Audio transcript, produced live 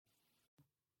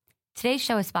Today's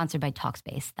show is sponsored by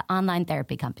Talkspace, the online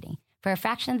therapy company. For a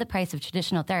fraction of the price of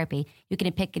traditional therapy, you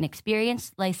can pick an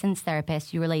experienced, licensed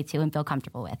therapist you relate to and feel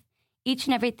comfortable with. Each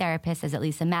and every therapist has at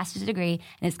least a master's degree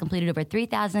and has completed over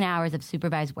 3,000 hours of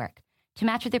supervised work. To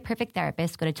match with your perfect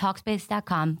therapist, go to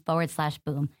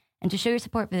Talkspace.com/boom. And to show your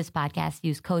support for this podcast,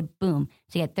 use code BOOM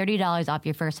to get $30 off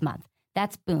your first month.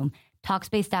 That's BOOM.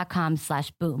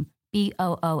 Talkspace.com/boom.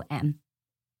 BOOM.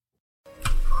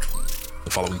 The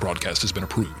following broadcast has been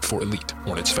approved for elite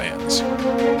Hornets fans. What a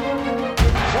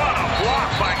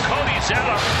block by Cody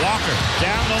Zeller. Walker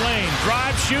down the lane,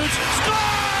 drive, shoots,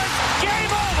 scores!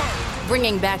 Game over!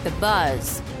 Bringing back the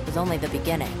buzz was only the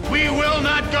beginning. We will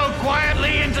not go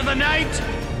quietly into the night.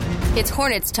 It's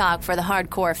Hornets talk for the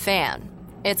hardcore fan.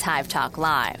 It's Hive Talk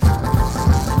Live.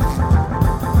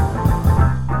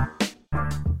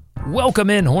 Welcome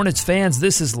in, Hornets fans.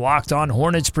 This is Locked On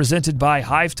Hornets, presented by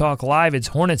Hive Talk Live. It's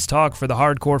Hornets talk for the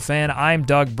hardcore fan. I'm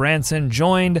Doug Branson,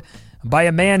 joined by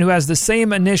a man who has the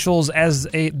same initials as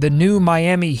the new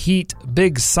Miami Heat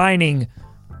big signing,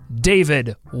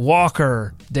 David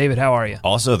Walker. David, how are you?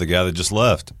 Also, the guy that just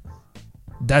left.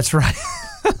 That's right.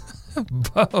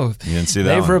 Both. You didn't see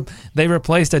that They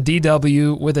replaced a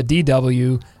DW with a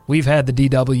DW. We've had the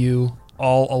DW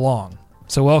all along.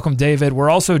 So welcome, David. We're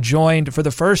also joined for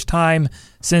the first time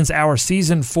since our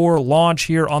Season 4 launch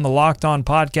here on the Locked On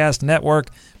Podcast Network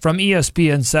from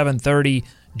ESPN 730,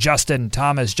 Justin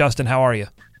Thomas. Justin, how are you?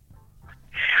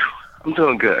 I'm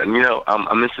doing good. You know,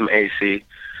 I'm in some AC.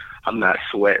 I'm not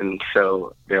sweating,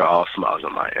 so they're all smiles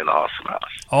on my end, all smiles.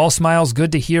 All smiles,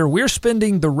 good to hear. We're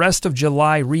spending the rest of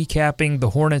July recapping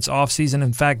the Hornets offseason.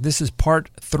 In fact, this is part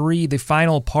 3, the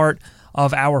final part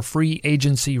of our free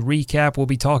agency recap. We'll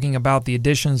be talking about the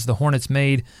additions the Hornets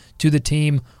made to the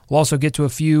team. We'll also get to a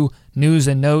few news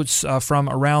and notes from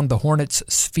around the Hornets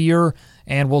sphere,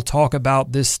 and we'll talk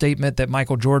about this statement that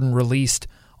Michael Jordan released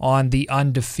on The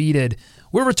Undefeated.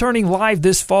 We're returning live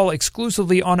this fall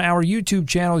exclusively on our YouTube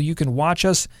channel. You can watch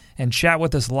us and chat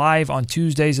with us live on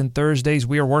Tuesdays and Thursdays.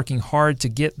 We are working hard to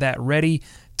get that ready,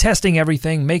 testing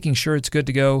everything, making sure it's good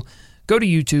to go. Go to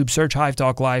YouTube, search Hive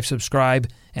Talk Live, subscribe,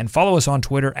 and follow us on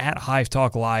Twitter at Hive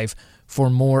Talk Live for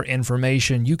more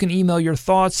information. You can email your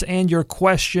thoughts and your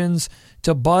questions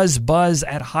to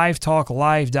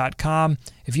buzzbuzz@hivetalklive.com.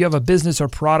 If you have a business or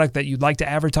product that you'd like to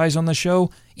advertise on the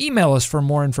show, email us for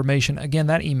more information. Again,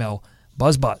 that email,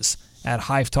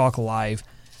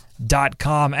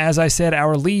 buzzbuzz@hivetalklive.com. As I said,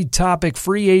 our lead topic,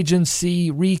 free agency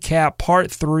recap,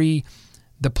 part 3,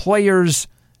 the players,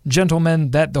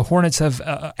 gentlemen, that the Hornets have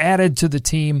added to the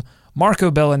team: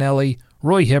 Marco Bellinelli,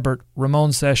 Roy Hibbert,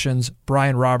 Ramon Sessions,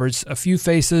 Brian Roberts. A few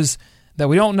faces that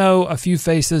we don't know, a few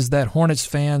faces that Hornets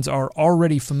fans are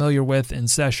already familiar with in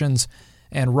Sessions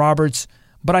and Roberts.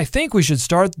 But I think we should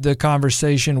start the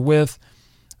conversation with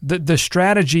the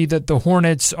strategy that the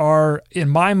Hornets are, in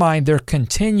my mind, they're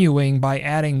continuing by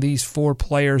adding these 4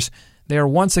 players. They are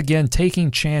once again taking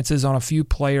chances on a few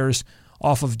players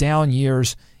off of down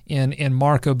years in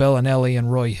Marco Bellinelli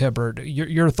and Roy Hibbert.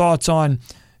 Your thoughts on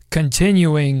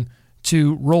continuing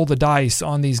to roll the dice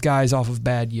on these guys off of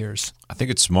bad years? I think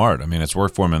it's smart. I mean, it's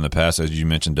worked for him in the past, as you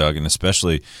mentioned, Doug, and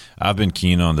especially I've been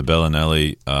keen on the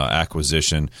Bellinelli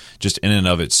acquisition just in and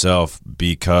of itself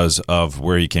because of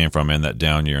where he came from in that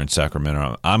down year in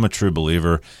Sacramento. I'm a true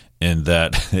believer in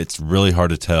that it's really hard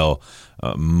to tell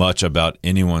much about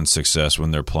anyone's success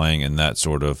when they're playing in that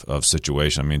sort of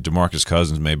situation. I mean, DeMarcus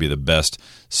Cousins may be the best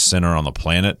center on the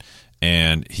planet,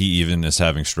 and he even is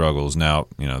having struggles. Now,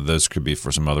 you know, those could be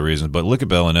for some other reasons. But look at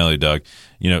Bellinelli, Doug.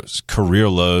 You know, career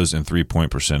lows in three-point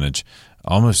percentage,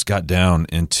 almost got down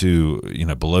into, you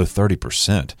know, below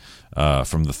 30%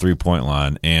 from the three-point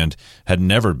line, and had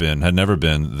never been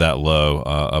that low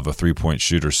of a three-point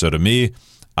shooter. So to me,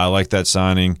 I like that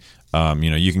signing.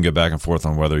 You know, you can go back and forth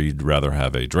on whether you'd rather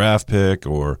have a draft pick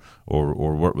or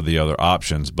what were the other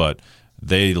options, but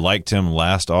they liked him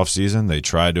last offseason. They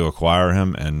tried to acquire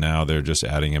him, and now they're just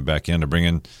adding him back in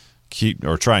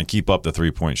to try and keep up the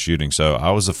three-point shooting. So I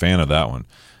was a fan of that one.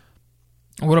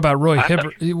 What about Roy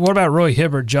Hibbert? What about Roy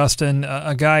Hibbert, Justin?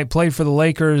 A guy played for the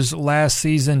Lakers last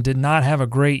season, did not have a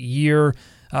great year.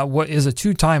 What is a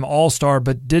 2-time All-Star,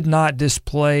 but did not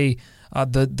display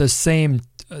the same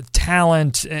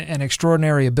talent and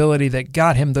extraordinary ability that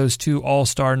got him those 2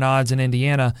 All-Star nods in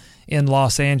Indiana in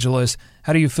Los Angeles.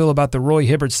 How do you feel about the Roy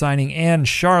Hibbert signing and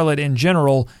Charlotte in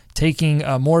general taking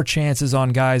more chances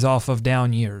on guys off of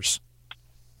down years?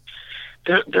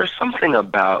 There's something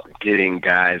about getting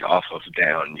guys off of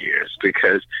down years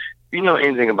because you know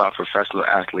anything about professional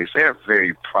athletes, they're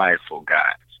very prideful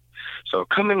guys. So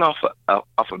coming off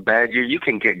a bad year, you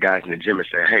can get guys in the gym and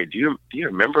say, "Hey, do you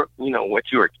remember what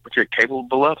you're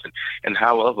capable of and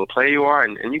how well of a player you are?"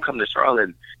 And you come to Charlotte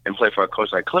and play for a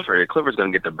coach like Clifford. Clifford's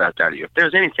going to get the best out of you. If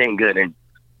there's anything good, and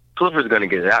Clifford's going to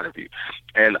get it out of you.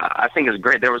 And I think it's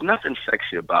great. There was nothing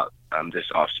sexy about this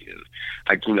offseason.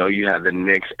 Like, you have the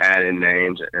Knicks adding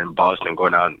names and Boston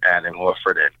going out and adding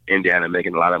Horford and Indiana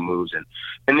making a lot of moves. And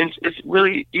it's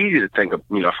really easy to think of,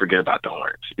 forget about the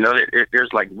Hornets.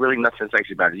 There's like really nothing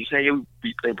sexy about it. You say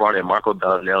they brought in Marco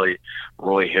Bellinelli,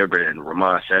 Roy Hibbert, and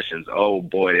Ramon Sessions. Oh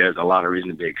boy, there's a lot of reason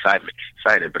to be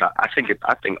excited. But I think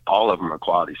all of them are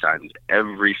quality signings,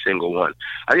 every single one.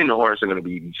 I think the Hornets are going to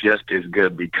be just as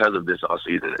good because of this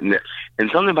offseason. And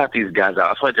something about these guys,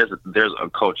 I feel like there's a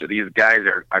culture. These guys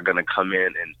are going to come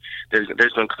in and there's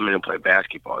going to come in and play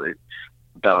basketball.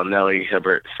 Bellinelli,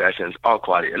 Hibbert, Sessions, all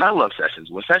quality. And I love Sessions.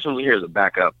 When Sessions was here as a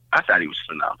backup, I thought he was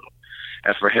phenomenal.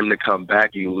 And for him to come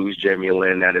back, you lose Jeremy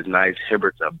Lin. That is nice.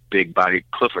 Hibbert's a big body.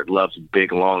 Clifford loves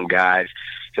big, long guys.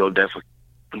 He'll definitely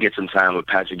get some time with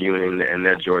Patrick Ewing and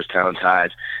their Georgetown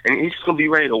ties. And he's just going to be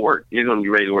ready to work.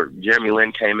 Jeremy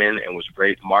Lin came in and was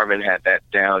great. Marvin had that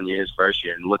down year his first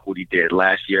year, and look what he did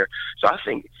last year. So I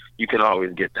think you can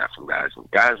always get that from guys.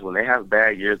 Guys, when they have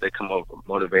bad years, they come over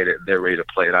motivated, they're ready to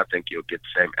play, and I think you'll get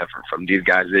the same effort from these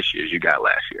guys this year as you got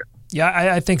last year.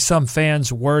 Yeah, I think some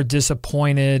fans were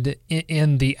disappointed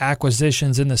in the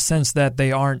acquisitions in the sense that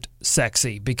they aren't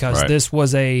sexy because this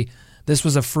was a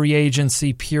free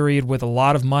agency period with a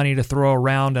lot of money to throw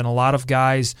around and a lot of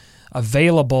guys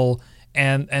available,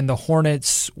 and the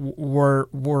Hornets were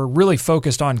really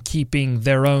focused on keeping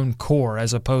their own core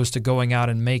as opposed to going out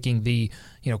and making the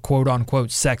quote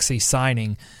unquote sexy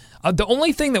signing. The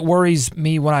only thing that worries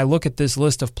me when I look at this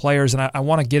list of players, and I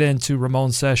want to get into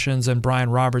Ramon Sessions and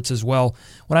Brian Roberts as well,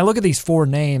 when I look at these four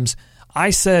names, I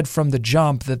said from the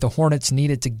jump that the Hornets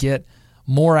needed to get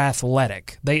more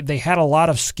athletic. They had a lot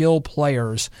of skilled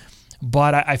players,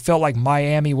 but I felt like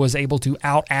Miami was able to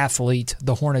out-athlete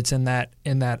the Hornets in that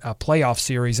playoff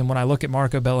series. And when I look at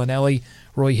Marco Bellinelli,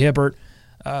 Roy Hibbert,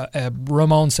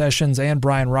 Ramon Sessions, and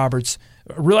Brian Roberts,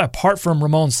 really apart from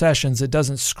Ramon Sessions, it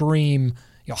doesn't scream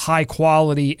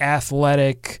high-quality,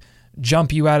 athletic,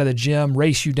 jump you out of the gym,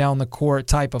 race you down the court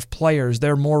type of players.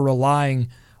 They're more relying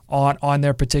on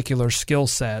their particular skill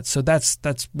set. So that's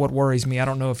what worries me. I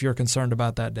don't know if you're concerned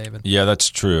about that, David. Yeah, that's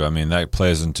true. I mean, that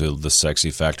plays into the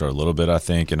sexy factor a little bit, I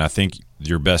think. And I think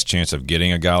your best chance of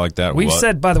getting a guy like that. We've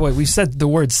said the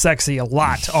word sexy a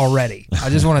lot already. I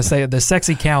just want to say the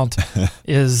sexy count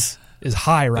is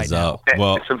high right now.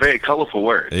 Well, it's a very colorful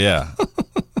word. Yeah.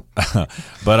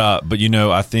 But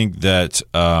I think that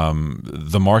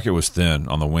the market was thin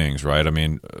on the wings, right? I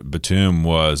mean, Batum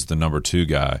was the number 2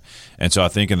 guy, and so I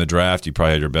think in the draft you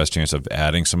probably had your best chance of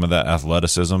adding some of that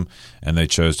athleticism, and they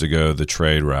chose to go the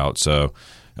trade route. So,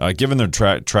 given their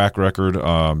track record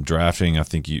drafting, I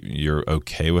think you're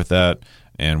okay with that,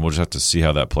 and we'll just have to see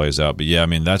how that plays out. But yeah, I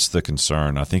mean that's the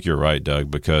concern. I think you're right,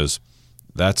 Doug, because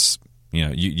that's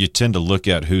you tend to look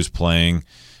at who's playing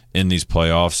in these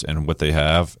playoffs and what they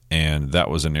have, and that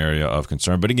was an area of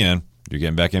concern. But again, you're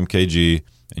getting back MKG,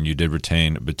 and you did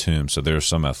retain Batum, so there's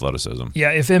some athleticism.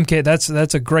 Yeah,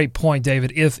 that's a great point,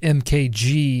 David. If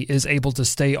MKG is able to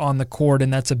stay on the court,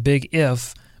 and that's a big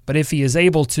if, but if he is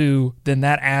able to, then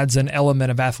that adds an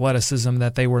element of athleticism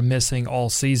that they were missing all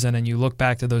season. And you look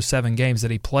back to those 7 games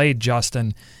that he played,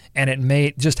 Justin, and it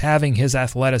made just having his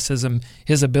athleticism,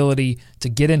 his ability to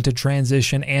get into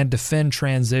transition and defend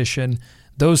transition,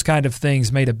 those kind of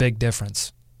things made a big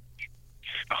difference.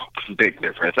 Oh, big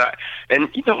difference. And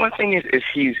one thing is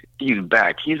he's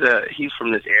back. He's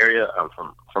from this area. I'm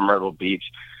from Myrtle Beach,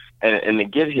 and to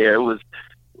get here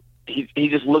he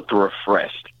just looked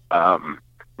refreshed.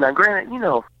 Now,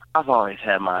 granted, I've always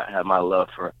had my love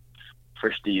for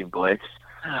Steve Blake.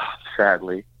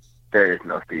 Sadly, there is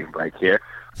no Steve Blake here,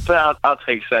 but I'll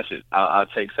take Sessions. I'll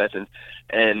take Sessions,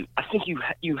 and I think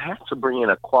you have to bring in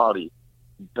a quality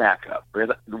backup. One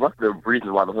of the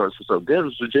reasons why the Hornets were so good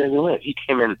was with Jeremy Lin. He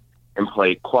came in and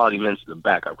played quality minutes as a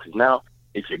backup. Because now,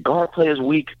 if your guard play is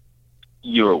weak,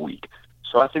 you're weak.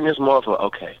 So I think it's more of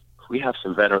okay, we have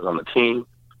some veterans on the team.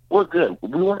 We're good.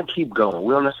 We want to keep going.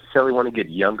 We don't necessarily want to get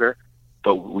younger,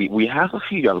 but we have a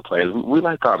few young players. We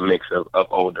like our mix of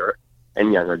older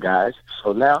and younger guys.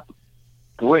 So now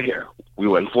we're here. We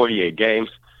won 48 games.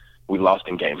 We lost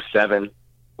in Game 7.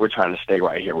 We're trying to stay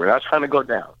right here. We're not trying to go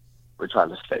down. We're trying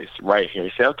to stay right here.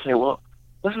 You say, okay, well,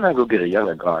 let's not go get a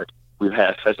younger guard. We've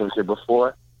had Sessions here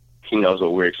before. He knows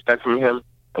what we expect from him,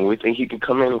 and we think he can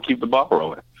come in and keep the ball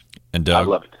rolling. And Doug, I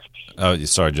love it.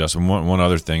 Sorry, Justin. One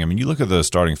other thing. I mean, you look at the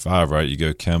starting five, right? You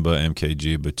go Kemba,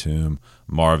 MKG, Batum,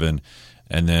 Marvin,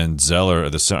 and then Zeller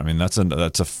at the center. I mean,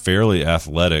 that's a fairly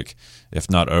athletic, if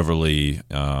not overly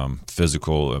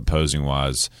physical, opposing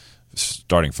wise,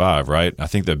 starting five, right? I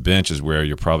think the bench is where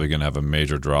you're probably going to have a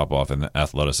major drop off in the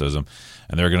athleticism,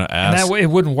 and they're going to ask. And that way, it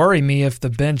wouldn't worry me if the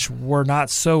bench were not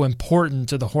so important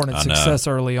to the Hornets' success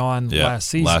early on last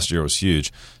season. Last year was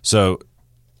huge. So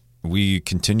we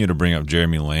continue to bring up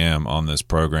Jeremy Lamb on this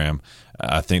program.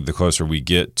 I think the closer we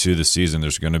get to the season,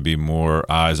 there's going to be more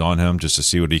eyes on him just to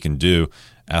see what he can do.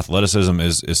 Athleticism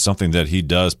is something that he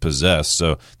does possess,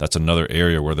 so that's another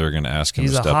area where they're going to ask him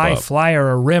to step up. He's a high flyer,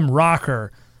 a rim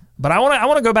rocker. But I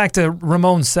want to go back to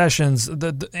Ramon Sessions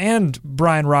and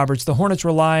Brian Roberts. The Hornets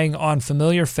relying on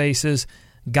familiar faces,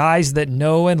 guys that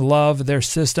know and love their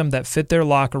system, that fit their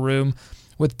locker room.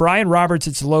 With Brian Roberts,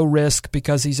 it's low risk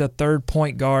because he's a third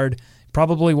point guard.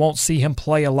 Probably won't see him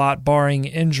play a lot barring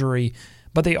injury.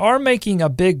 But they are making a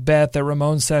big bet that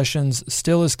Ramon Sessions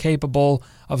still is capable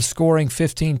of scoring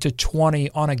 15 to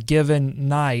 20 on a given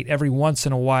night every once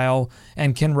in a while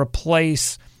and can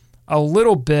replace a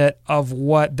little bit of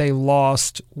what they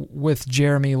lost with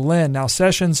Jeremy Lin. Now,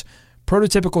 Sessions,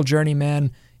 prototypical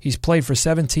journeyman. He's played for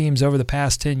 7 teams over the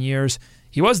past 10 years.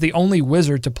 He was the only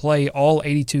Wizard to play all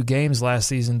 82 games last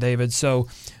season, David. So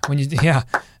when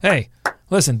hey,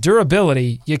 listen,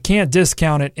 durability, you can't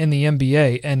discount it in the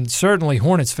NBA, and certainly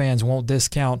Hornets fans won't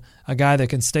discount a guy that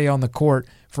can stay on the court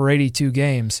for 82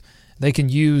 games. They can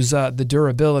use the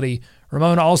durability.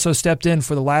 Ramon also stepped in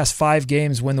for the last 5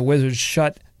 games when the Wizards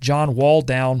shut John Wall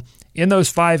down. In those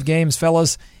 5 games,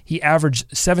 fellas, he averaged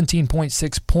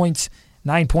 17.6 points,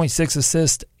 9.6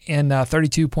 assists, and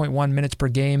 32.1 minutes per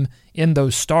game in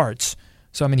those starts.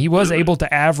 So, I mean, he was able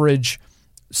to average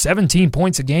 17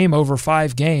 points a game over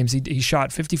 5 games. He shot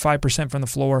 55% from the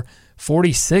floor,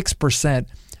 46%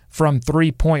 from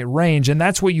three-point range, and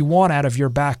that's what you want out of your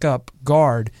backup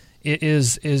guard. It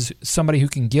is somebody who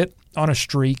can get on a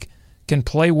streak, can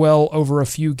play well over a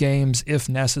few games if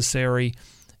necessary,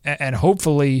 and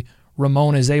hopefully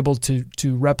Ramon is able to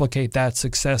replicate that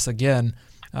success again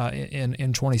in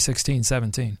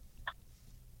 2016-17.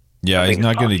 Yeah, he's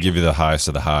not going to give you the highest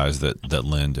of the highs that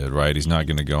Lin did, right? He's not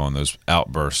going to go on those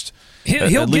outbursts.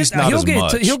 He'll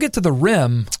get to the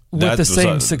rim with the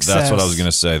same success. That's what I was going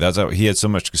to say. That's how he had so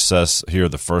much success here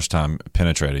the first time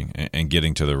penetrating and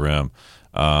getting to the rim.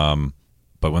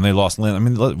 But when they lost Lin, I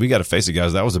mean, we got to face it,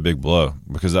 guys. That was a big blow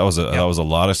because that was a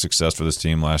lot of success for this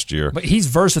team last year. But he's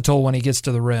versatile when he gets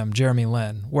to the rim, Jeremy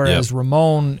Lin. Whereas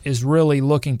Ramon is really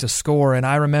looking to score. And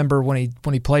I remember when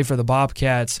he played for the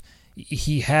Bobcats,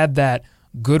 he had that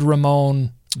good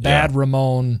Ramon, bad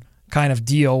Ramon kind of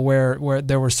deal where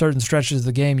there were certain stretches of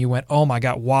the game you went, oh my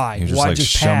God, why? He was why like,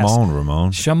 just pass?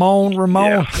 Shimon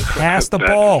Ramon, pass the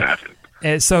ball.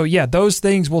 And so those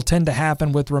things will tend to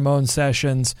happen with Ramon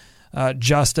Sessions.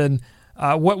 Justin,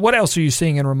 what else are you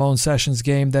seeing in Ramon Sessions'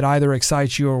 game that either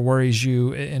excites you or worries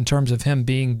you in terms of him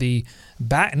being the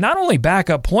not only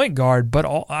backup point guard, but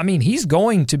he's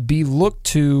going to be looked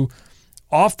to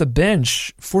off the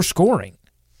bench for scoring?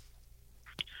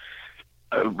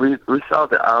 We saw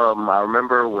that. I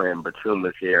remember when Batum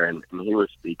was here and he was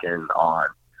speaking on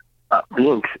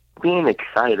being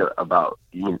excited about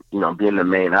being the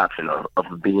main option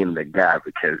of being the guy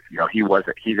because he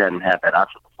hadn't had that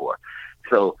option before.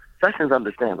 So Sessions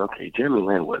understands. Okay, Jeremy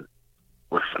Lin was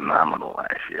phenomenal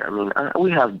last year. I mean,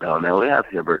 we have Bellnell, we have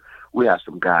Hibbert, we have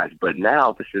some guys, but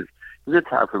now this is a good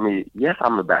time for me. Yes,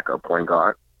 I'm a backup point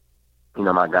guard.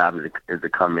 My job is to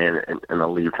come in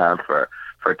and leave time for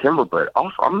Kemba, but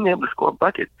also I'm going to be able to score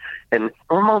buckets. And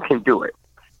Ramon can do it.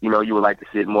 You would like to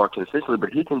see it more consistently,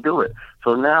 but he can do it.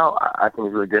 So now I think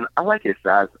it's really good. I like his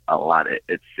size a lot at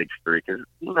 6'3", because,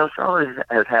 Charlotte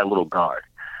has had little guards.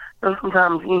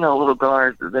 Sometimes, little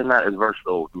guards, they're not as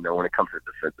versatile, when it comes to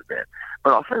the defensive end.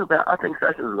 But I'll say that I think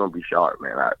Sessions is going to be sharp,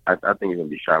 man. I think he's going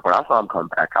to be sharp. When I saw him come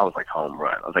back, I was like, home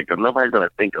run. I was like, nobody's going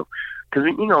to think of, because,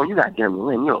 you got Jeremy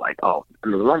Lin, you're like, oh,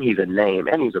 one, he's a name,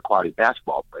 and he's a quality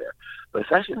basketball player. But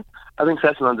Sessions, I think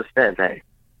Sessions understands, hey,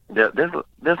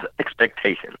 there's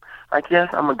expectation. Like, yes,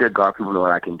 I'm a good guard. People know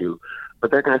what I can do.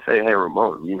 But they're going to say, hey,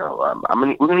 Ramon, we're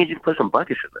going to need you to put some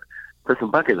buckets in there. Put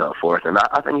some buckets up for us. And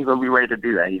I think he's going to be ready to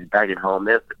do that. He's back at home.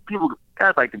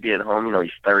 Guys like to be at home.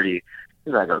 He's 30.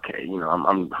 He's like, okay,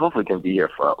 I'm hopefully going to be here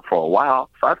for a while.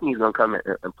 So I think he's going to come in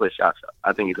and put shots up.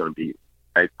 I think he's going to be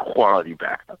a quality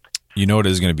backup. You know what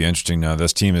is going to be interesting now?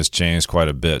 This team has changed quite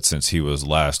a bit since he was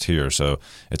last here. So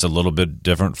it's a little bit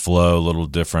different flow, a little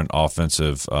different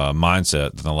offensive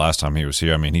mindset than the last time he was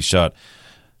here. I mean, he shot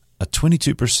a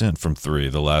 22% from 3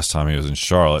 the last time he was in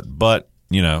Charlotte, but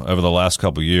over the last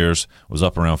couple of years was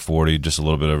up around 40, just a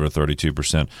little bit over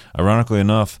 32%. Ironically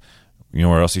enough, you know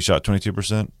where else he shot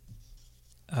 22%?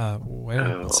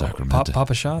 Where? Sacramento.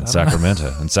 Papa shot?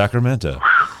 In Sacramento.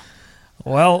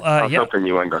 Well, I was hoping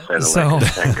you weren't going to say the Lakers.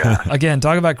 Thank God. Again,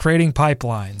 talk about creating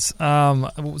pipelines.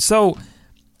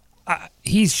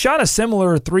 He's shot a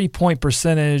similar 3-point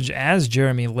percentage as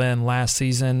Jeremy Lin last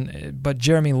season, but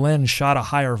Jeremy Lin shot a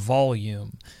higher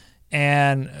volume.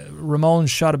 And Ramon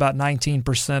shot about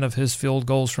 19% of his field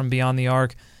goals from beyond the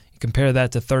arc. You compare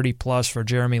that to 30-plus for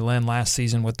Jeremy Lin last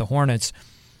season with the Hornets.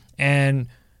 And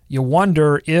you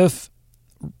wonder if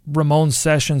Ramon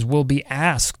Sessions will be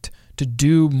asked to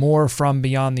do more from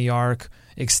beyond the arc,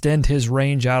 extend his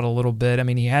range out a little bit. I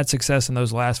mean, he had success in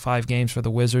those last 5 games for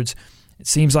the Wizards. It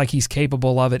seems like he's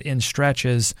capable of it in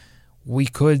stretches.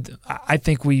 I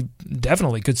think we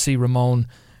definitely could see Ramon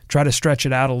try to stretch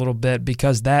it out a little bit,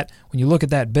 because that, when you look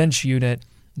at that bench unit,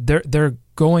 they're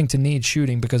going to need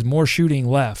shooting, because more shooting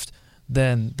left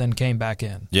than came back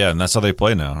in. Yeah, and that's how they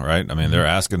play now, right? I mean, they're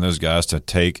asking those guys to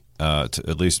take to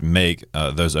at least make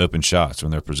those open shots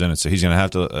when they're presented. So he's going to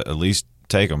have to at least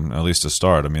take them, at least to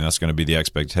start. I mean, that's going to be the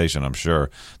expectation, I'm sure.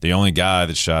 The only guy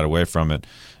that shied away from it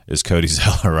is Cody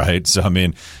Zeller, right? So I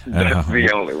mean, that's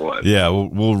the only one. Yeah,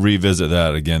 we'll revisit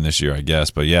that again this year, I guess.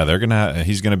 But yeah,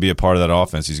 he's going to be a part of that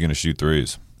offense. He's going to shoot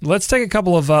threes. Let's take a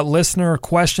couple of listener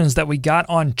questions that we got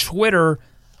on Twitter.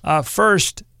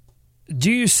 First,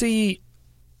 do you see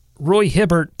Roy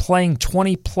Hibbert playing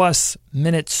 20-plus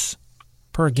minutes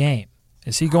per game?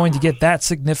 Is he going to get that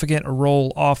significant a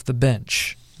role off the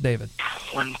bench, David?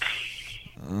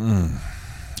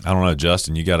 I don't know,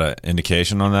 Justin. You got an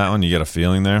indication on that one? You got a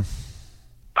feeling there?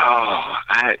 All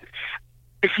right,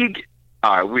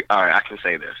 I can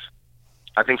say this.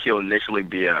 I think he'll initially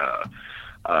be a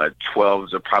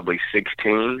 12 to probably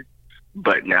 16.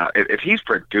 But now, if he's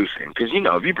producing, because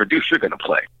if you produce, you're going to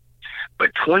play.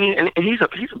 But 20, and he's a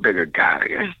bigger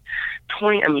guy.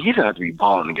 20, I mean, he's going to have to be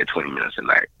balling to get 20 minutes a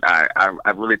night.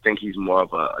 I really think he's more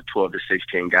of a 12 to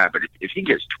 16 guy. But if he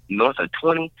gets north of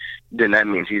 20, then that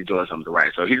means he's doing something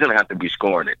right. So he's going to have to be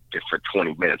scoring it for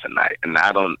 20 minutes a night. And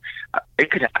I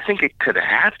think it could have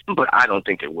happened, but I don't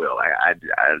think it will.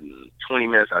 20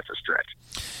 minutes, that's a stretch.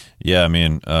 Yeah, I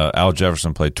mean, Al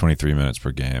Jefferson played 23 minutes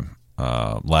per game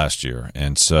last year.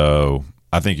 And so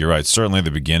I think you're right. Certainly at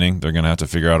the beginning, they're going to have to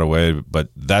figure out a way, but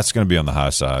that's going to be on the high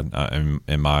side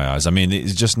in my eyes. I mean,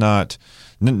 it's just not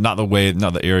the way,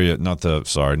 not the area, not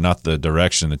the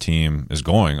direction the team is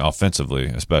going offensively,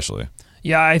 especially.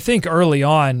 Yeah, I think early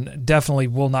on definitely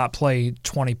will not play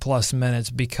 20-plus minutes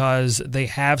because they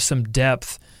have some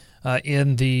depth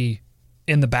in the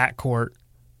backcourt,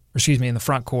 in the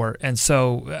front court. And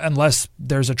so unless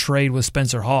there's a trade with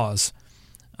Spencer Hawes,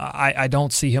 I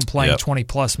don't see him playing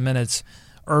 20-plus minutes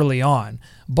early on.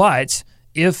 But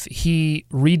if he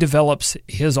redevelops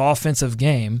his offensive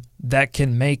game that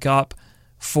can make up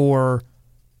for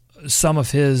some of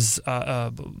his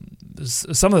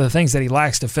some of the things that he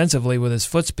lacks defensively with his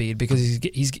foot speed, because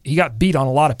he got beat on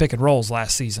a lot of pick and rolls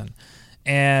last season,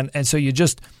 and so you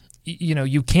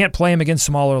can't play him against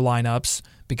smaller lineups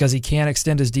because he can't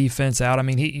extend his defense out. I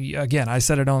mean, I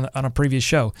said it on a previous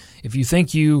show. If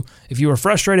you were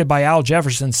frustrated by Al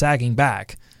Jefferson sagging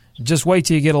back, just wait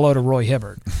till you get a load of Roy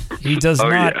Hibbert. He does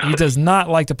He does not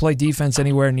like to play defense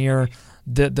anywhere near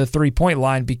the 3-point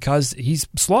line because he's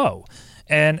slow.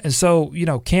 And so,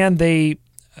 can they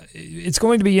 – it's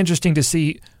going to be interesting to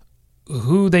see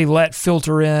who they let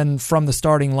filter in from the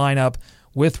starting lineup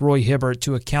with Roy Hibbert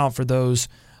to account for those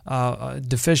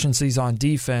deficiencies on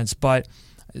defense. But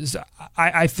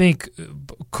I think,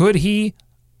 could he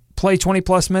play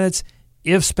 20-plus minutes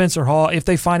if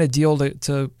they find a deal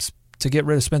to get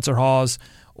rid of Spencer Hawes,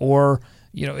 or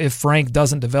if Frank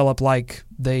doesn't develop like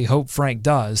they hope Frank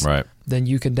does, right, then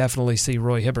you can definitely see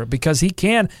Roy Hibbert, because he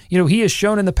can, he has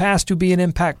shown in the past to be an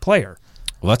impact player.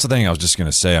 Well, that's the thing I was just going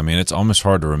to say. I mean, it's almost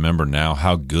hard to remember now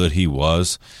how good he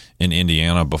was in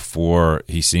Indiana before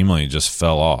he seemingly just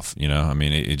fell off. I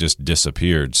mean, it just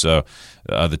disappeared. So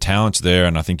the talent's there,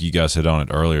 and I think you guys hit on it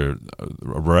earlier,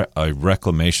 a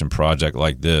reclamation project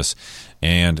like this,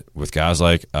 and with guys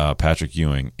like Patrick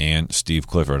Ewing and Steve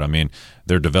Clifford, I mean,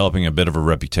 they're developing a bit of a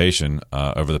reputation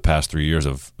over the past 3 years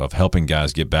of helping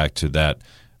guys get back to that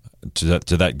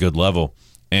good level.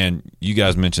 And you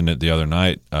guys mentioned it the other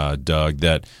night, Doug,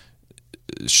 that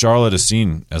Charlotte is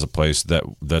seen as a place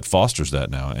that fosters that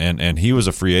now. And he was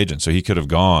a free agent, so he could have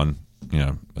gone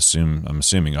I'm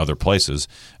assuming other places,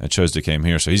 and chose to came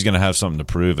here. So he's going to have something to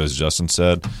prove, as Justin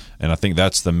said, and I think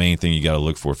that's the main thing you got to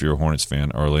look for if you're a Hornets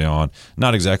fan early on.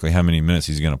 Not exactly how many minutes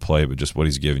he's going to play, but just what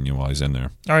he's giving you while he's in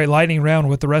there. All right, lightning round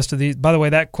with the rest of these. By the way,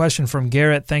 that question from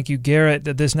Garrett, thank you, Garrett.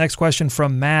 This next question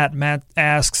from Matt. Matt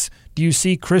asks, do you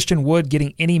see Christian Wood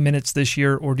getting any minutes this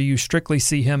year, or do you strictly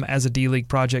see him as a D-League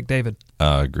project, David?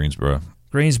 Greensboro.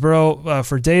 Greensboro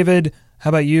for David. How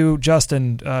about you,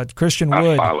 Justin? Christian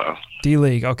Wood, follow.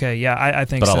 D-League. Okay, yeah, I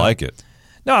think so. But I like it.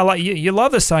 No, I like you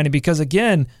love the signing because,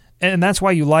 again, and that's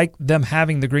why you like them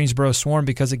having the Greensboro Swarm,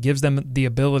 because it gives them the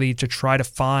ability to try to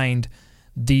find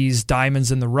these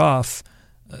diamonds in the rough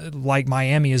like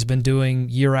Miami has been doing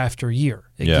year after year.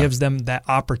 It gives them that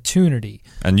opportunity.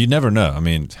 And you never know. I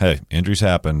mean, hey, injuries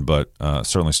happen, but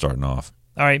certainly starting off.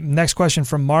 All right, next question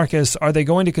from Marcus. Are they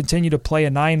going to continue to play a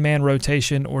 9-man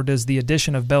rotation, or does the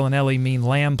addition of Bellinelli mean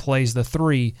Lamb plays the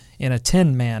 3 in a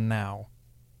 10-man now?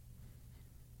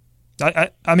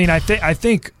 I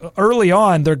think early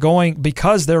on they're going,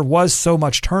 because there was so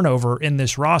much turnover in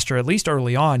this roster, at least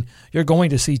early on, you're going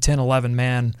to see 10,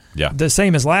 11-man, the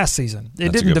same as last season.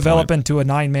 It didn't develop into a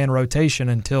 9-man rotation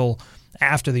until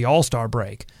after the All-Star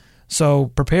break. So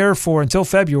prepare for, until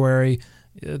February,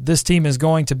 this team is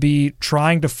going to be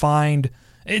trying to find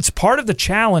 – it's part of the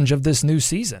challenge of this new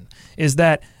season is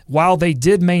that while they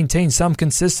did maintain some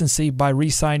consistency by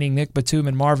re-signing Nick Batum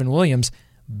and Marvin Williams,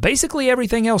 basically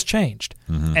everything else changed.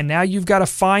 Mm-hmm. And now you've got to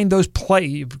find those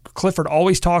Clifford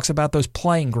always talks about those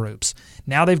playing groups.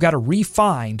 Now they've got to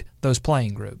re-find those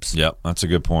playing groups. Yep, that's a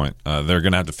good point. They're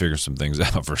going to have to figure some things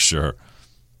out for sure.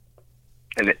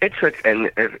 And it took –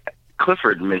 and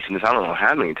Clifford mentioned this I don't know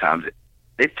how many times –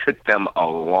 it took them a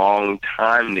long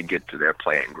time to get to their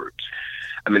playing groups.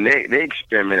 I mean, they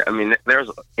experimented. I mean,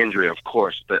 there's injury, of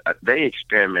course, but they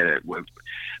experimented with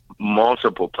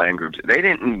multiple playing groups. They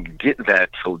didn't get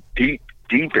that till deep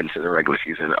into the regular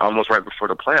season, almost right before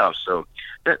the playoffs. So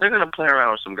they're going to play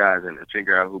around with some guys and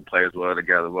figure out who plays well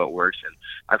together, what works. And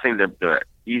I think that the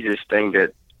easiest thing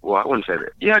that, well, I wouldn't say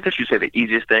that. Yeah, I guess you say the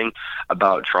easiest thing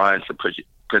about trying to put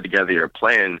together your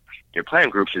playing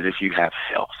groups is if you have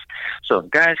health. So if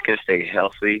guys can stay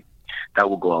healthy, that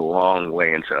will go a long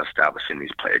way into establishing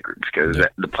these player groups, because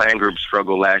the playing groups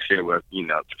struggled last year with,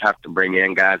 have to bring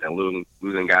in guys and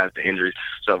losing guys to injuries.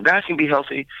 So if guys can be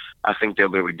healthy, I think they'll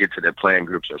be able to get to their playing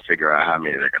groups and figure out how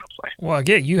many they're going to play. Well,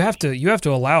 again, you have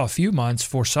to allow a few months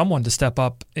for someone to step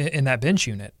up in that bench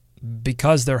unit.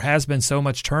 Because there has been so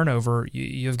much turnover,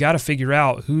 you've got to figure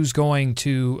out who's going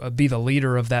to be the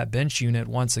leader of that bench unit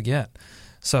once again.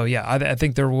 So, yeah, I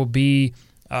think there will be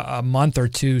a month or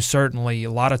two, certainly,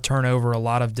 a lot of turnover, a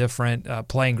lot of different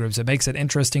playing groups. It makes it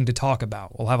interesting to talk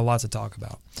about. We'll have a lot to talk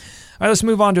about. All right, let's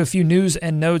move on to a few news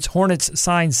and notes. Hornets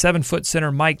signed 7-foot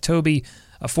center Mike Tobey,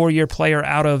 a 4-year player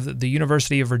out of the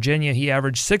University of Virginia. He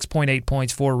averaged 6.8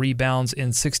 points, 4 rebounds in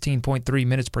 16.3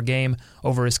 minutes per game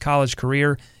over his college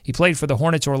career. He played for the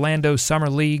Hornets Orlando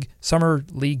Summer League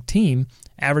team,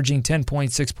 averaging 10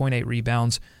 points, 6.8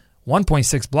 rebounds,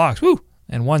 1.6 blocks,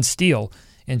 and 1 steal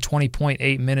in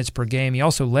 20.8 minutes per game. He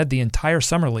also led the entire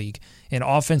Summer League in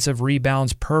offensive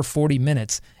rebounds per 40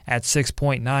 minutes at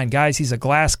 6.9. Guys, he's a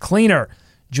glass cleaner.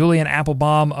 Julian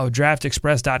Applebaum of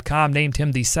DraftExpress.com named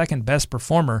him the second best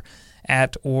performer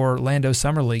at Orlando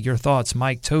Summer League. Your thoughts,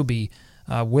 Mike Tobey,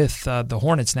 with the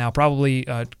Hornets now? Probably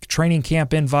training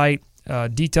camp invite,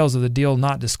 details of the deal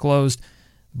not disclosed,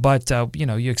 but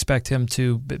you expect him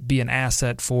to be an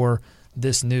asset for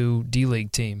this new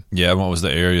D-League team. Yeah, what was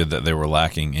the area that they were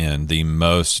lacking in the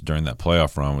most during that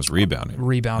playoff run was rebounding.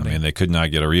 I mean, they could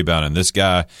not get a rebound, and this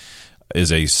guy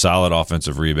is a solid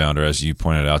offensive rebounder, as you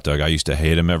pointed out, Doug. I used to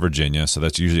hate him at Virginia, so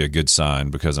that's usually a good sign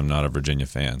because I'm not a Virginia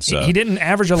fan. So he didn't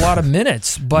average a lot of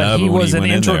minutes, but he was an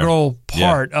integral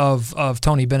part of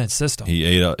Tony Bennett's system. He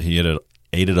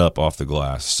ate it up off the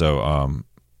glass. So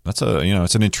that's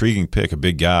it's an intriguing pick, a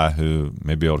big guy who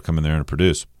may be able to come in there and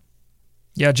produce.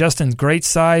 Yeah, Justin, great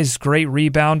size, great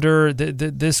rebounder.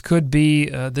 This could be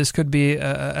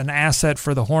an asset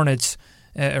for the Hornets,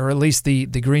 or at least the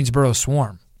Greensboro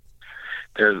Swarm.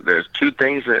 There's two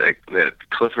things that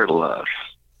Clifford loves: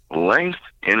 length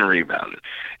and rebounding.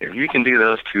 If you can do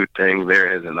those two things,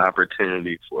 there is an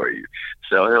opportunity for you.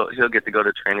 So he'll get to go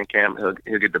to training camp.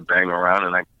 He'll get to bang around,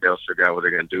 and they'll figure out what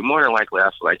they're going to do. More than likely, I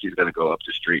feel like he's going to go up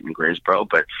the street in Greensboro.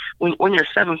 But when you're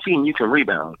 17, you can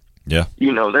rebound. Yeah,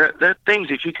 there are things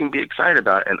that you can be excited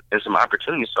about and some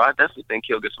opportunities. So I definitely think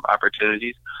he'll get some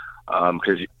opportunities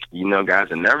because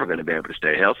guys are never going to be able to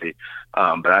stay healthy.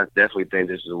 But I definitely think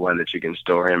this is one that you can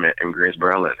store him in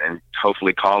Greensboro and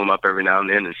hopefully call him up every now and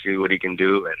then and see what he can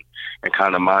do and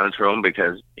kind of monitor him,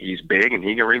 because he's big and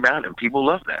he can rebound and people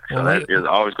love that. So there's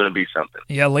always going to be something.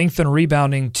 Yeah, length and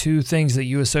rebounding, two things that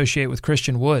you associate with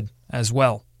Christian Wood as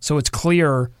well. So it's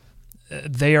clear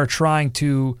they are trying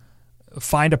to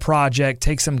find a project,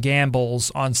 take some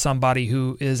gambles on somebody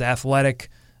who is athletic,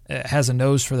 has a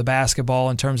nose for the basketball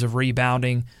in terms of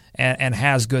rebounding, and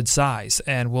has good size.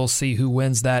 And we'll see who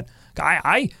wins that.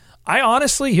 I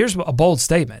honestly, here's a bold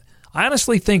statement. I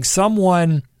honestly think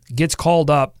someone gets called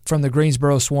up from the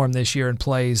Greensboro Swarm this year and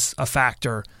plays a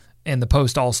factor in the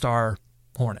post-All-Star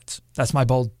Hornets. That's my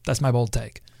bold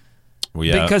take. Well,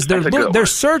 yeah. Because they're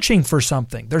searching for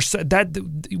something.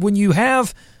 When you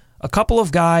have a couple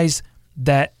of guys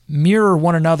that mirror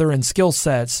one another in skill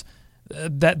sets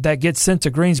that get sent to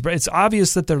Greensboro, it's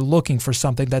obvious that they're looking for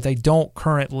something that they don't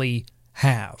currently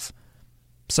have.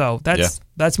 So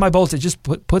that's my bold. Just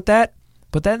put that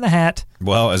in the hat.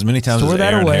 Well, as many times as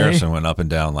Aaron Harrison went up and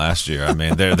down last year, I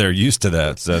mean, they're used to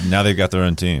that. So now they've got their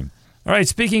own team. All right,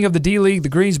 speaking of the D-League, the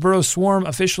Greensboro Swarm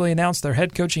officially announced their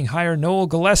head coaching hire. Noel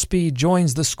Gillespie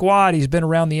joins the squad. He's been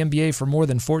around the NBA for more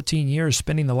than 14 years,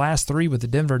 spending the last 3 with the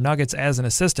Denver Nuggets as an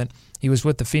assistant. He was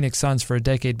with the Phoenix Suns for a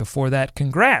decade before that.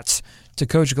 Congrats to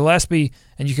Coach Gillespie,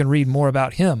 and you can read more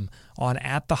about him on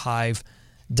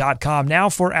atthehive.com. Now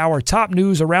for our top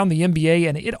news around the NBA,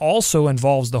 and it also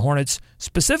involves the Hornets,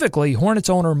 specifically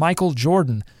Hornets owner Michael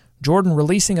Jordan. Jordan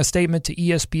releasing a statement to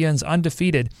ESPN's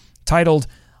Undefeated titled,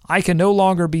 "I can no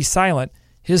longer be silent,"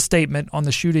 his statement on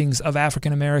the shootings of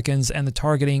African Americans and the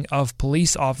targeting of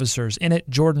police officers. In it,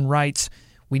 Jordan writes,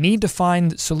 "We need to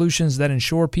find solutions that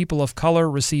ensure people of color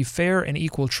receive fair and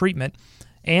equal treatment,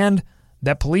 and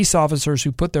that police officers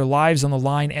who put their lives on the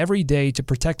line every day to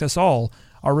protect us all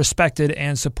are respected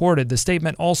and supported." The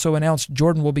statement also announced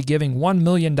Jordan will be giving $1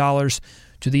 million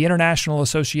to the International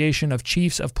Association of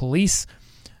Chiefs of Police,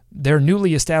 their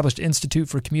newly established Institute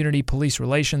for Community Police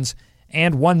Relations,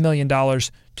 and $1 million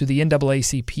to the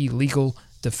NAACP Legal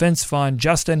Defense Fund.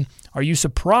 Justin, are you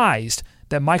surprised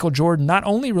that Michael Jordan not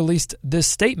only released this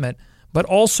statement, but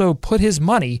also put his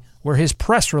money where his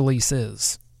press release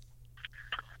is?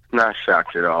 Not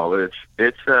shocked at all.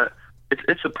 It's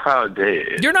a proud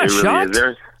day. You're not shocked?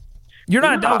 Really You're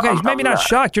not, no, okay, I'm maybe not not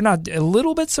shocked. You're not a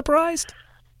little bit surprised?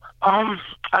 I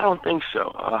don't think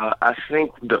so. I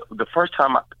think the first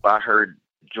time I heard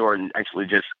Jordan actually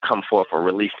just come forth or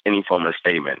release any form of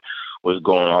statement was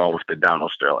going on with the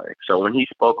Donald Sterling. So when he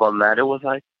spoke on that, it was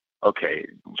like, okay,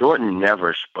 Jordan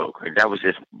never spoke. Like, that was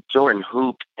just Jordan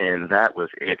hooped, and that was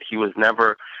it. He was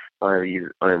never one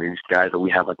of these guys that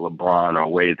we have like LeBron or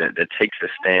Wade that takes a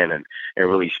stand and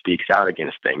really speaks out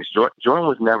against things. Jordan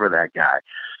was never that guy.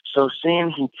 So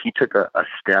seeing he took a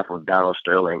step with Donald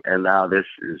Sterling, and now this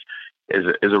is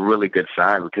a really good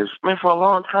sign, because for a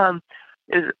long time,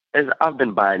 I've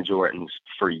been buying Jordans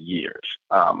for years,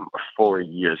 and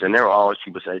there were always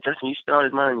people say, "Justin, you spend all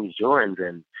this money on these Jordans,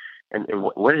 and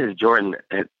what is Jordan?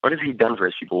 What has he done for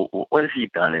his people? What has he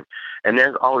done?" And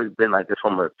there's always been like this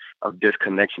form of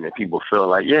disconnection that people feel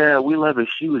like, yeah, we love his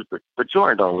shoes, but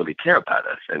Jordan don't really care about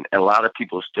us, and a lot of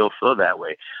people still feel that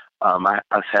way. I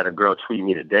had a girl tweet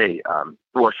me today.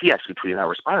 She actually tweeted, and I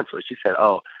responded to it. She said,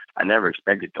 "Oh, I never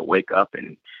expected to wake up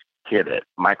and hear that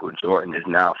Michael Jordan is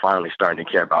now finally starting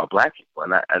to care about black people."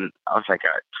 And I was like,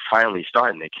 finally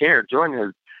starting to care.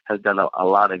 Jordan has done a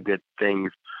lot of good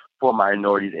things for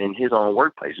minorities in his own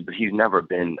workplace, but he's never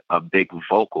been a big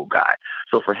vocal guy.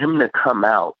 So for him to come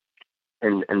out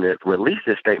and to release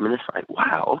this statement, it's like,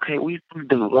 wow, okay, we've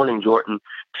been wanting Jordan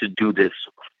to do this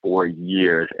for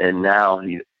years, and now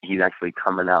he's actually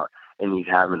coming out and he's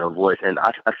having a voice. And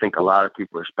I think a lot of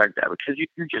people respect that, because you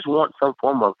just want some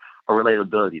form of a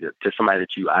relatability to somebody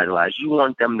that you idolize. You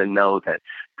want them to know that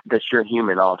you're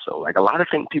human also. Like, a lot of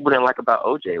things people didn't like about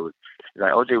OJ was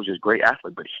like, OJ was just a great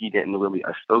athlete, but he didn't really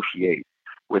associate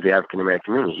with the African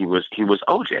American community. He was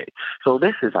OJ. So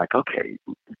this is like, okay,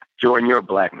 Jordan, you're a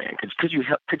black man. Could you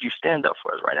stand up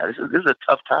for us right now? This is a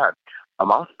tough time. I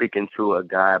was speaking to a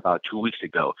guy about 2 weeks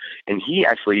ago, and he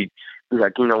was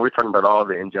like, we're talking about all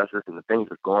the injustice and the things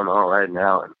that's going on right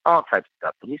now and all types of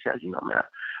stuff. And he says, man,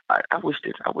 I wish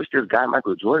this guy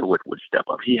Michael Jordan would step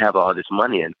up. He have all this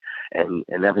money and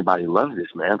everybody loves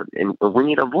this man, but we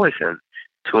need a voice. And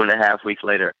 2.5 weeks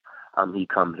later, he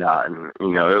comes out, and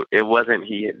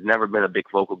he had never been a big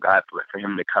vocal guy, but for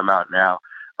him to come out now,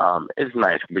 it's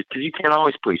nice, because you can't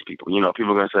always please people.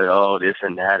 People are gonna say, oh, this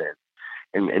and that,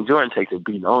 And Jordan takes a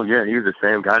beating. Oh, yeah, he was the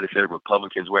same guy that said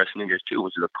Republicans wear sneakers too,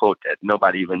 which is a quote that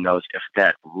nobody even knows if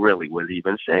that really was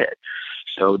even said.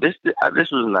 So this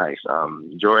was nice.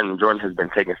 Jordan has been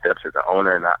taking steps as an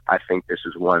owner, and I think this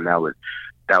is one that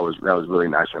was really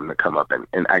nice for him to come up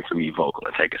and actually be vocal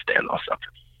and take a stand on something.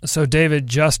 So, David,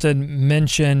 Justin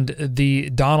mentioned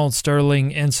the Donald Sterling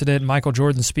incident, Michael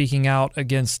Jordan speaking out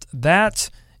against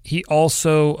that. He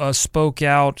also spoke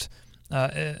out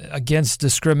against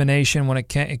discrimination when it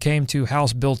came to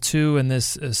House Bill 2 and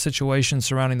this situation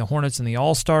surrounding the Hornets in the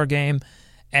All-Star game,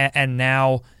 and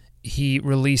now he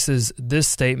releases this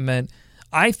statement.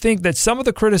 I think that some of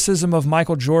the criticism of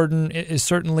Michael Jordan is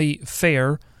certainly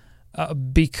fair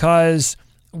because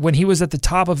when he was at the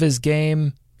top of his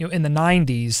game, in the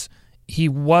 90s, he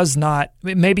was not,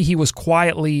 maybe he was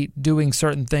quietly doing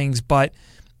certain things, but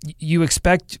you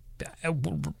expect,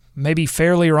 maybe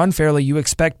fairly or unfairly, you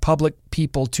expect public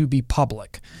people to be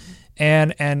public.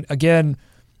 And again,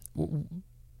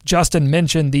 Justin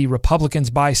mentioned the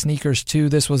Republicans buy sneakers too.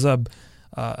 This was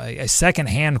a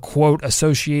secondhand quote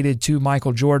associated to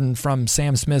Michael Jordan from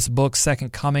Sam Smith's book,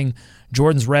 Second Coming.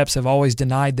 Jordan's reps have always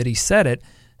denied that he said it.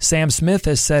 Sam Smith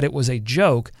has said it was a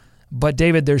joke. But,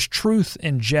 David, there's truth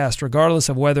in jest, regardless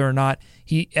of whether or not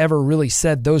he ever really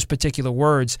said those particular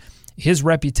words. His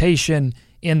reputation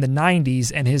in the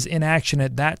 90s and his inaction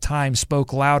at that time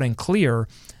spoke loud and clear.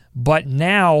 But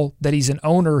now that he's an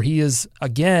owner, he is,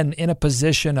 again, in a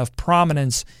position of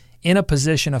prominence, in a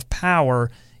position of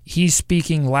power. He's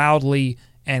speaking loudly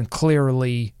and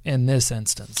clearly in this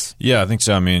instance. Yeah, I think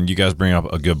so. I mean, you guys bring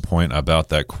up a good point about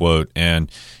that quote.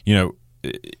 And,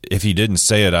 if he didn't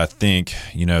say it, I think,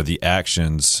 the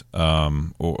actions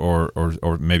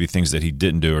or maybe things that he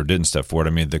didn't do or didn't step forward,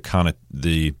 I mean,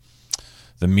 the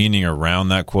meaning around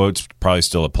that quote probably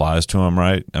still applies to him,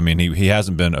 right? I mean, he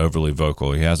hasn't been overly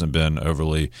vocal. He hasn't been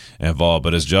overly involved.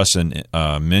 But as Justin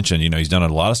mentioned, he's done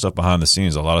a lot of stuff behind the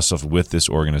scenes, a lot of stuff with this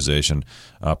organization,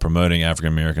 promoting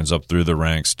African Americans up through the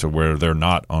ranks to where they're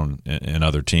not in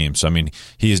other teams. So, I mean,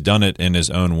 he's done it in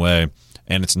his own way.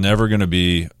 And it's never going to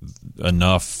be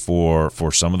enough for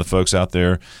some of the folks out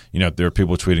there. There are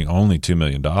people tweeting only $2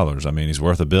 million. I mean, he's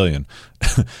worth $1 billion,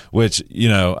 which,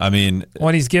 I mean.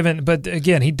 When he's given, but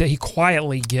again, he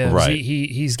quietly gives. Right.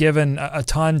 He's given a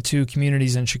ton to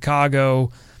communities in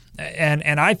Chicago.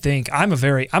 And I think I'm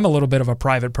a little bit of a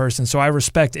private person, so I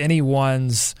respect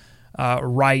anyone's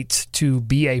right to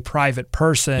be a private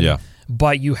person. Yeah.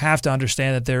 But you have to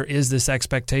understand that there is this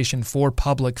expectation for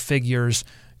public figures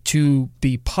to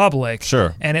be public.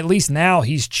 Sure. And at least now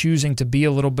he's choosing to be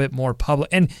a little bit more public.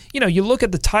 And, you look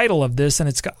at the title of this and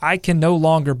it's I Can No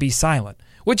Longer Be Silent,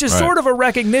 which is sort of a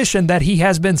recognition that he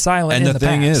has been silent in the past.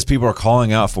 And the thing is, people are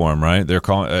calling out for him, right? They're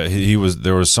calling.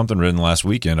 There was something written last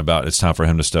weekend about it's time for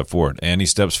him to step forward, and he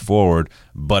steps forward,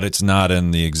 but it's not in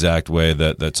the exact way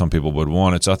that some people would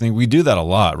want it. So I think we do that a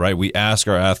lot, right? We ask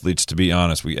our athletes to be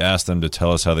honest. We ask them to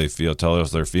tell us how they feel, tell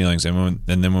us their feelings, and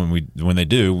then when they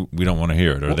do, we don't want to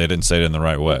hear it, or they didn't say it in the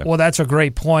right way. Well, that's a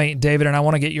great point, David, and I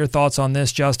want to get your thoughts on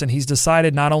this, Justin. He's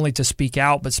decided not only to speak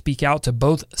out, but speak out to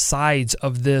both sides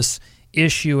of this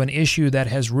issue, an issue that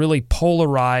has really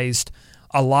polarized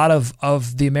a lot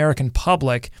of the American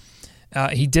public.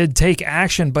 He did take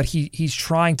action, but he's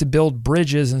trying to build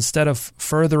bridges instead of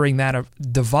furthering that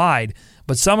divide.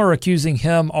 But some are accusing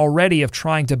him already of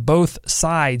trying to both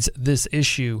sides this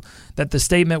issue, that the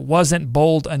statement wasn't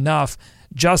bold enough.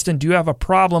 Justin, do you have a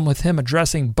problem with him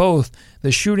addressing both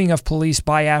the shooting of police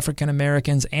by African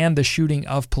Americans and the shooting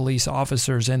of police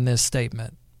officers in this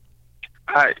statement?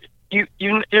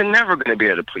 You're never going to be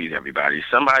able to please everybody.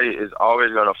 Somebody is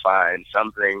always going to find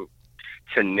something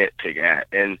to nitpick at.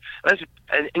 And let's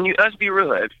be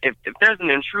real. If there's an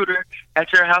intruder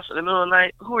at your house in the middle of the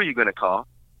night, who are you going to call?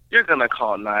 You're going to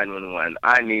call 911.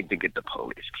 I need to get the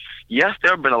police. Yes,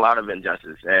 there have been a lot of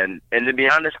injustice. And to be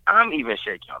honest, I'm even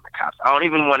shaky on the cops. I don't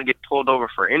even want to get pulled over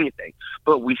for anything.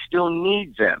 But we still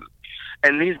need them.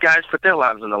 And these guys put their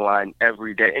lives on the line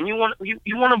every day. And you want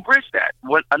to bridge that.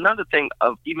 Another thing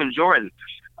of even Jordan,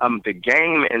 the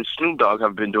Game and Snoop Dogg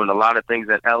have been doing a lot of things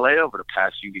in L.A. over the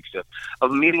past few weeks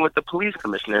of meeting with the police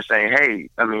commissioner saying, hey,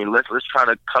 I mean, let's try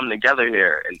to come together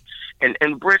here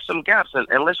and bridge some gaps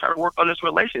and let's try to work on this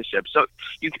relationship. So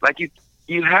you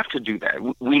have to do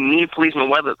that. We need policemen,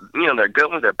 whether they're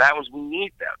good ones, they're bad ones. We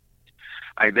need them.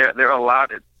 Like there are a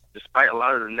lot of. Despite a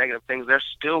lot of the negative things, there's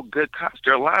still good cops.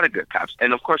 There are a lot of good cops.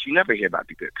 And, of course, you never hear about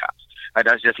the good cops.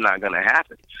 That's just not going to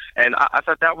happen. And I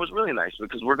thought that was really nice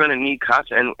because we're going to need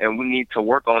cops and we need to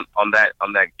work on that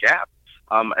gap.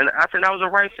 And I think that was the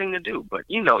right thing to do. But,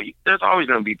 there's always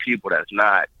going to be people that's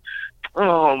not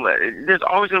there's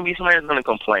always going to be somebody that's going to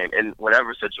complain in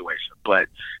whatever situation. But,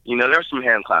 there's some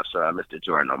hand claps for Mr.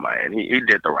 Jordan on my end. He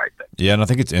did the right thing. Yeah, and I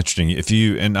think it's interesting.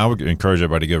 And I would encourage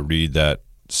everybody to go read that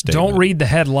statement. Don't read the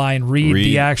headline, read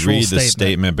the actual statement. Read the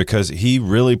statement, because he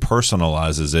really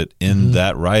personalizes it in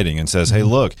that writing and says, hey,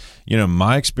 look,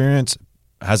 my experience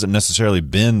hasn't necessarily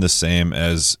been the same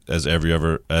as every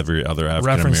other African-American.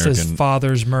 References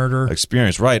father's murder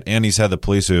experience, right? And he's had the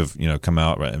police who have come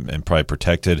out and probably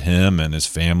protected him and his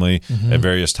family at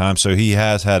various times. So he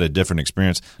has had a different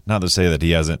experience. Not to say that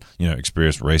he hasn't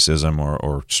experienced racism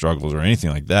or struggles or anything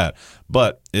like that,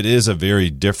 but it is a very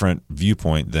different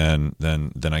viewpoint than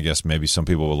I guess maybe some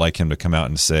people would like him to come out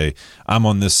and say, I'm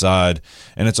on this side.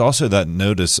 And it's also that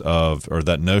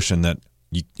notion that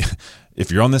if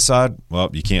you're on this side, well,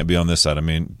 you can't be on this side. I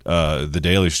mean, The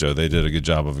Daily Show, they did a good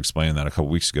job of explaining that a couple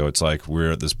weeks ago. It's like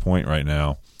we're at this point right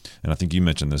now, and I think you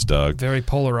mentioned this, Doug. Very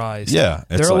polarized. Yeah.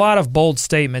 There are a lot of bold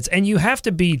statements, and you have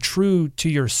to be true to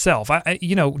yourself.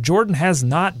 Jordan has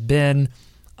not been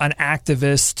an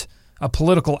activist, a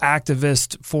political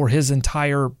activist for his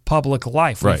entire public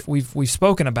life. Right. We've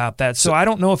spoken about that. So I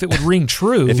don't know if it would ring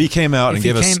true. If he came out and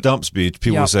gave a stump speech,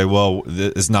 people would say, well,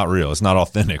 it's not real. It's not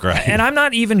authentic, right? And I'm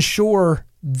not even sure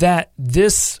that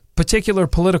this particular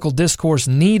political discourse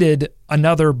needed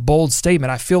another bold statement.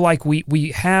 I feel like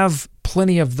we have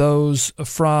plenty of those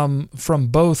from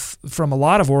a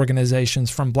lot of organizations,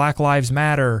 from Black Lives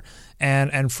Matter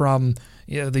and from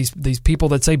these people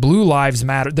that say Blue Lives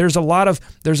Matter. There's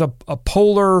a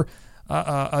polar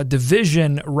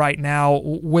division right now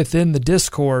within the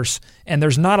discourse, and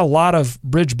there's not a lot of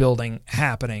bridge building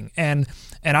happening. And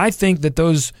I think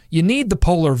that you need the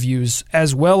polar views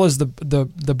as well as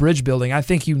the bridge building. I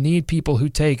think you need people who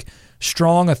take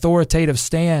strong authoritative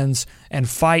stands and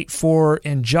fight for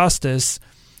injustice.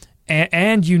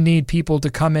 And you need people to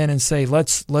come in and say,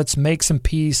 let's make some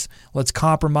peace, let's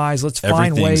compromise, let's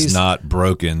find ways. Everything's not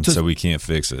broken, so we can't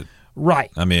fix it.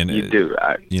 Right. I mean, you do.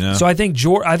 So I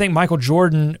think Michael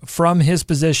Jordan, from his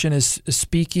position, is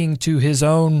speaking to his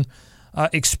own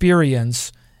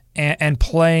experience and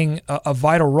playing a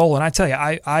vital role. And I tell you,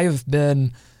 I have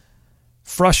been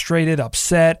frustrated,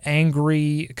 upset,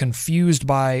 angry, confused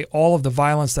by all of the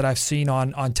violence that I've seen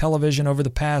on television over the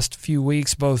past few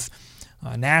weeks, both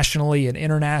nationally and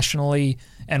internationally,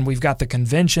 and we've got the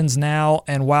conventions now,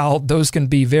 and while those can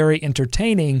be very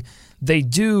entertaining, they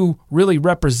do really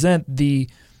represent the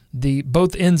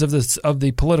both ends of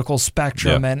the political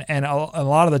spectrum, yeah. and a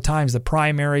lot of the times the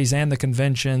primaries and the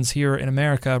conventions here in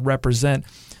America represent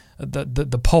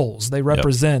the poles. They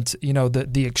represent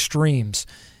the extremes.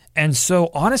 And so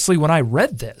honestly, when I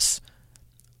read this,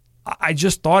 I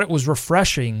just thought it was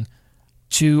refreshing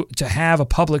to have a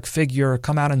public figure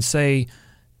come out and say,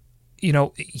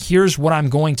 here's what I'm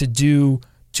going to do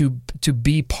to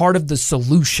be part of the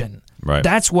solution. Right.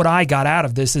 That's what I got out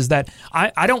of this, is that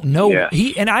I don't know. Yeah.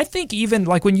 And I think even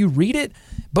like when you read it,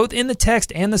 both in the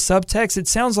text and the subtext, it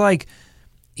sounds like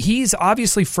he's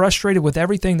obviously frustrated with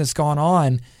everything that's gone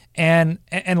on. And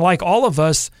like all of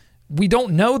us, we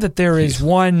don't know that there is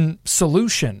one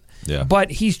solution. Yeah.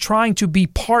 But he's trying to be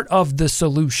part of the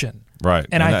solution. Right.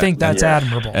 And I think that's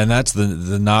admirable. And that's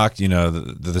the knock,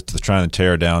 the trying to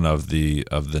tear down of the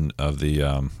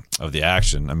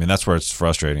action. I mean, that's where it's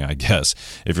frustrating, I guess.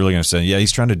 If you're looking at saying,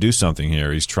 he's trying to do something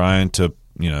here. He's trying to,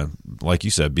 like you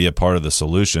said, be a part of the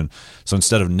solution. So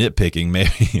instead of nitpicking,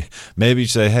 maybe you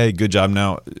say, hey, good job.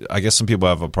 Now, I guess some people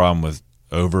have a problem with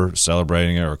over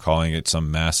celebrating it or calling it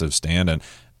some massive stand. And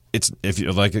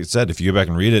like I said, if you go back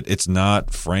and read it, it's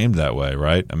not framed that way,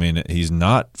 right? I mean, he's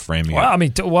not framing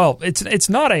it. It's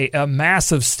not a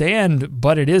massive stand,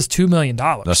 but it is $2 million.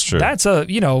 That's true. That's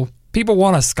people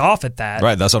want to scoff at that.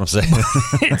 Right, that's what I'm saying.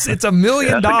 it's $1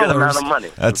 million. That's a good amount of money.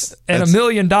 That's $1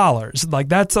 million. Like,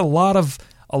 that's a lot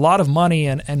of money,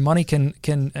 and money can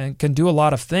do a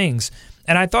lot of things.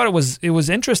 And I thought it was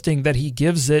interesting that he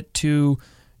gives it to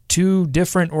two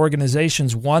different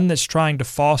organizations, one that's trying to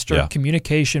foster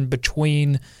communication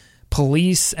between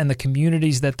police and the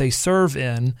communities that they serve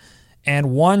in,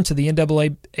 and one to the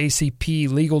NAACP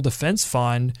Legal Defense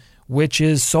Fund, which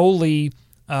is solely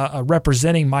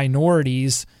representing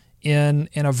minorities in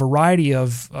a variety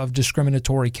of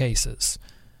discriminatory cases.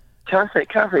 Can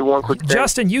I say one quick thing?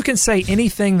 Justin, you can say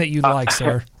anything that you'd like,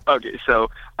 sir. Okay, so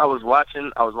I was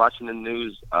watching the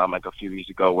news like a few weeks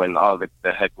ago when all the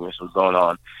heckling was going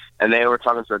on, and they were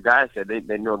talking to a guy that said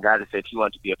they knew a guy that said he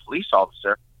wanted to be a police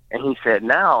officer, and he said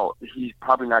now he's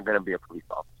probably not going to be a police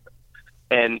officer.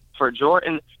 And for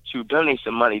Jordan to donate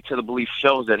some money to the belief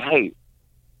shows that, hey,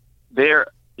 there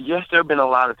have been a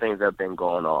lot of things that have been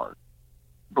going on,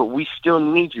 but we still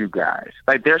need you guys.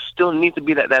 Like, there still needs to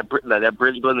be that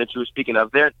bridge building that you were speaking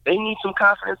of. They need some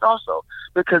confidence also,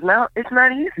 because now it's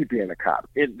not easy being a cop.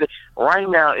 Right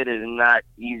now, it is not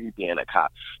easy being a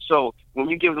cop. So when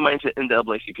you give the money to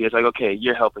NAACP, it's like, okay,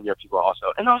 you're helping your people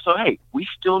also. And also, hey, we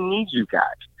still need you guys.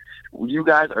 You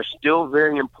guys are still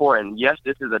very important. Yes,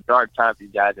 this is a dark time for you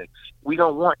guys, and we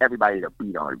don't want everybody to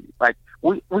beat on you. Like,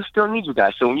 we still need you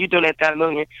guys. So when you donate that $1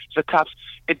 million to cops,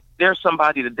 there's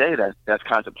somebody today that's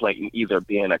contemplating either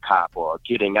being a cop or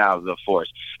getting out of the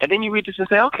force. And then you read this and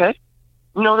say, okay,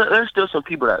 there's still some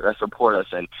people that support us,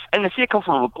 and to see it come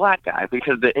from a black guy,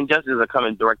 because the injustices are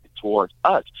coming directed towards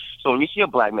us. So when you see a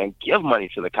black man give money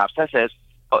to the cops, that says,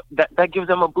 that gives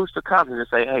them a boost of confidence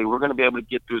to say, hey, we're going to be able to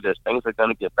get through this. Things are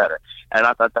going to get better. And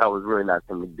I thought that was really nice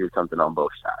to do something on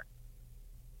both sides.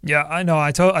 Yeah, I know.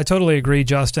 I totally agree,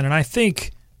 Justin. And I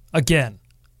think, again,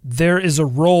 there is a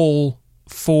role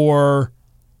for,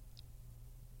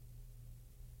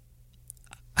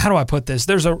 how do I put this?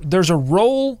 There's a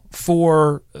role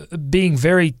for being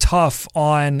very tough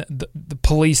on the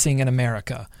policing in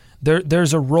America.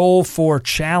 There's a role for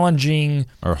challenging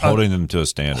or holding them to a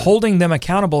standard, holding them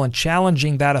accountable, and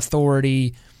challenging that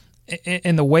authority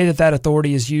in the way that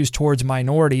authority is used towards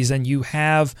minorities. And you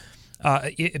have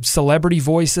celebrity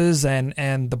voices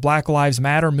and the Black Lives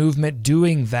Matter movement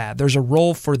doing that. There's a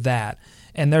role for that,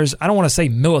 and I don't want to say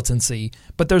militancy,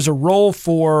 but there's a role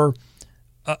for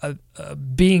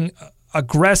being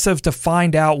aggressive to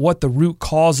find out what the root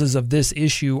causes of this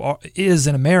issue is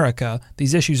in America.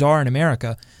 These issues are in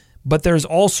America. But there's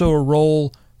also a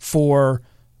role for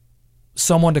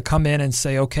someone to come in and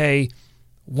say, okay,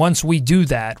 once we do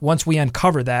that, once we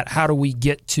uncover that, how do we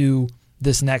get to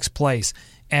this next place?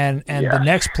 And the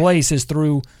next place is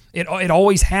through, it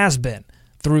always has been,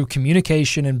 through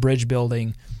communication and bridge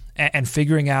building and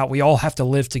figuring out we all have to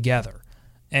live together.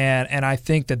 And I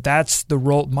think that's the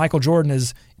role. Michael Jordan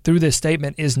is, through this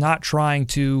statement, is not trying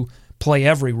to play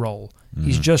every role. Mm-hmm.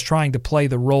 He's just trying to play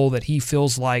the role that he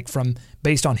feels like,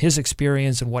 based on his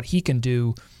experience and what he can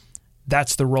do,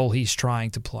 that's the role he's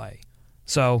trying to play.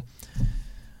 So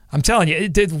I'm telling you,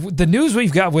 the news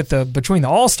we've got between the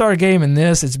All-Star game and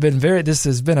this has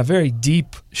been a very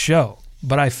deep show.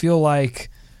 But I feel like,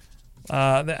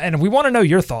 and we want to know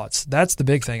your thoughts. That's the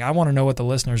big thing. I want to know what the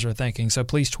listeners are thinking. So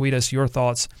please tweet us your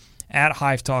thoughts at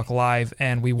Hive Talk Live,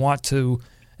 and we want to.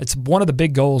 It's one of the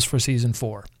big goals for Season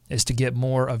 4 is to get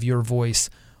more of your voice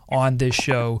on this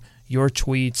show, your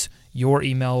tweets, your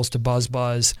emails to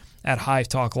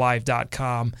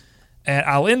buzzbuzz@hivetalklive.com. And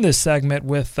I'll end this segment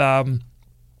with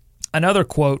another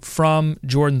quote from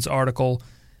Jordan's article.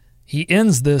 He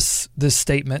ends this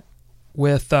statement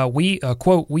with,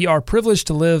 quote, "We are privileged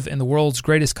to live in the world's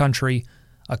greatest country,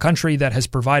 a country that has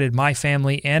provided my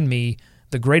family and me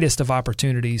the greatest of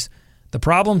opportunities. The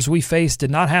problems we face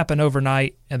did not happen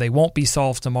overnight, and they won't be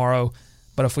solved tomorrow.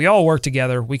 But if we all work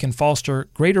together, we can foster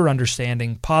greater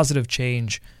understanding, positive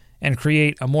change, and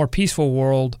create a more peaceful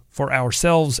world for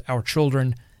ourselves, our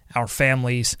children, our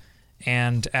families,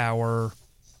 and our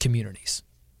communities."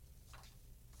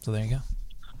 So there you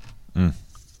go.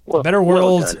 A better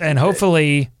world, and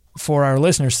hopefully, for our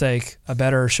listeners' sake, a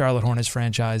better Charlotte Hornets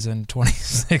franchise in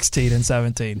 2016 and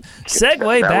 17.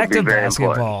 Segue back to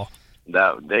basketball.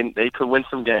 They could win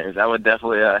some games. That would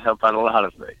definitely help out a lot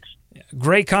of things.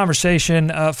 Great conversation,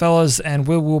 fellas, and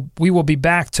we will be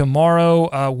back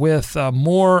tomorrow with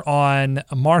more on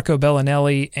Marco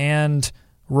Bellinelli and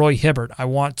Roy Hibbert. I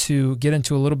want to get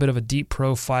into a little bit of a deep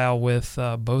profile with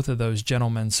both of those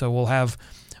gentlemen, so we'll have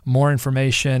more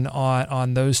information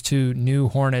on those two new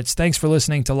Hornets. Thanks for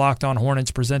listening to Locked On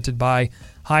Hornets, presented by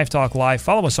Hive Talk Live.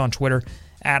 Follow us on Twitter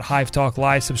at Hive Talk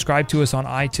Live. Subscribe to us on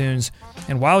iTunes,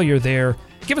 and while you're there,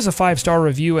 give us a 5-star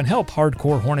review and help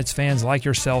hardcore Hornets fans like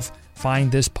yourself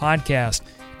find this podcast.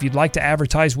 If you'd like to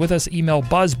advertise with us, email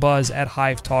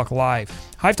buzzbuzz@Hive Talk Live.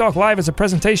 Hive Talk Live is a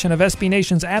presentation of SB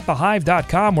Nations at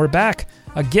thehive.com. We're back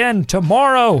again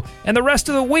tomorrow and the rest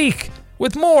of the week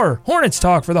with more Hornets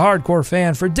talk for the hardcore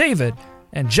fan. For David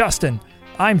and Justin,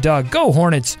 I'm Doug. Go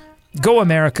Hornets. Go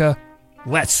America.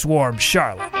 Let's swarm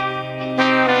Charlotte.